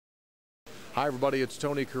Hi everybody, it's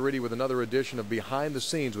Tony Caridi with another edition of Behind the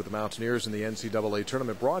Scenes with the Mountaineers in the NCAA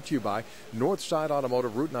Tournament, brought to you by Northside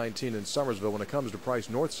Automotive, Route 19 in Summersville. When it comes to price,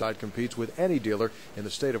 Northside competes with any dealer in the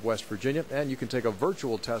state of West Virginia, and you can take a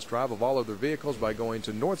virtual test drive of all of their vehicles by going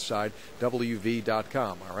to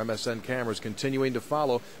NorthsideWV.com. Our MSN cameras continuing to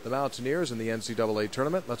follow the Mountaineers in the NCAA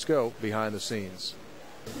Tournament. Let's go behind the scenes.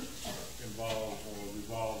 Involve or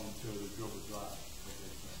revolve until the dribble drive.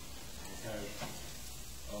 Okay.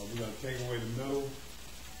 We're gonna take away the middle,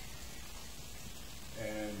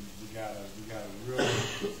 and we gotta really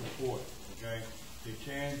support. Okay. They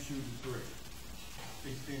can shoot the three.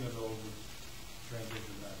 16 of those is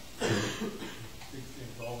transition back. 16.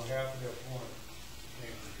 So over half of their points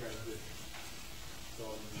came from transition.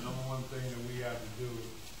 So the number one thing that we have to do is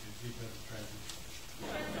defensive transition.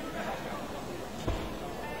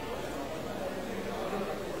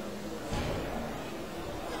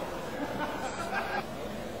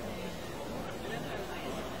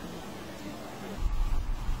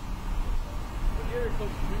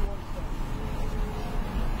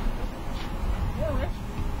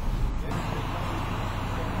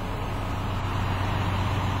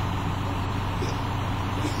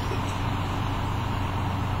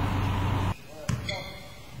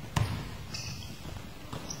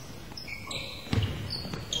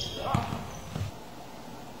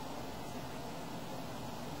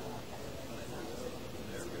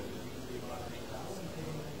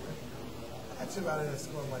 Too bad I didn't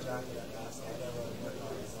score much after that last night. I didn't really work on it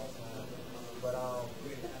all the time. But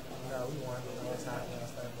we won. What's happening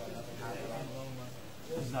last night, but nothing happened.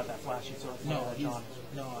 He's not that flashy, so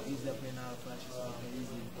he's definitely not a flashy. So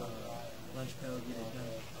easy lunch pail, get it done.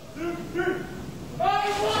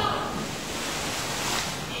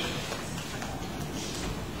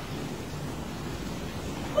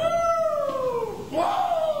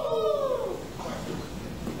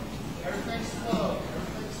 Everything's slow. Everything's slow.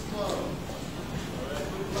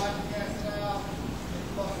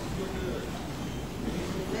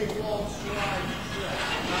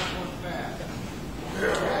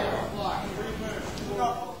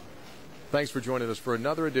 Thanks for joining us for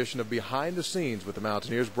another edition of Behind the Scenes with the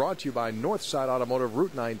Mountaineers, brought to you by Northside Automotive,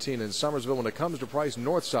 Route 19 in Summersville. When it comes to price,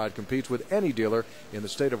 Northside competes with any dealer in the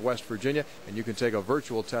state of West Virginia, and you can take a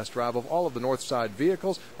virtual test drive of all of the Northside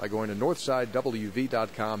vehicles by going to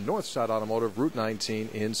NorthsideWV.com. Northside Automotive, Route 19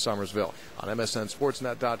 in Summersville. On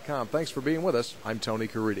MSNSportsNet.com. Thanks for being with us. I'm Tony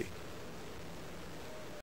Caridi.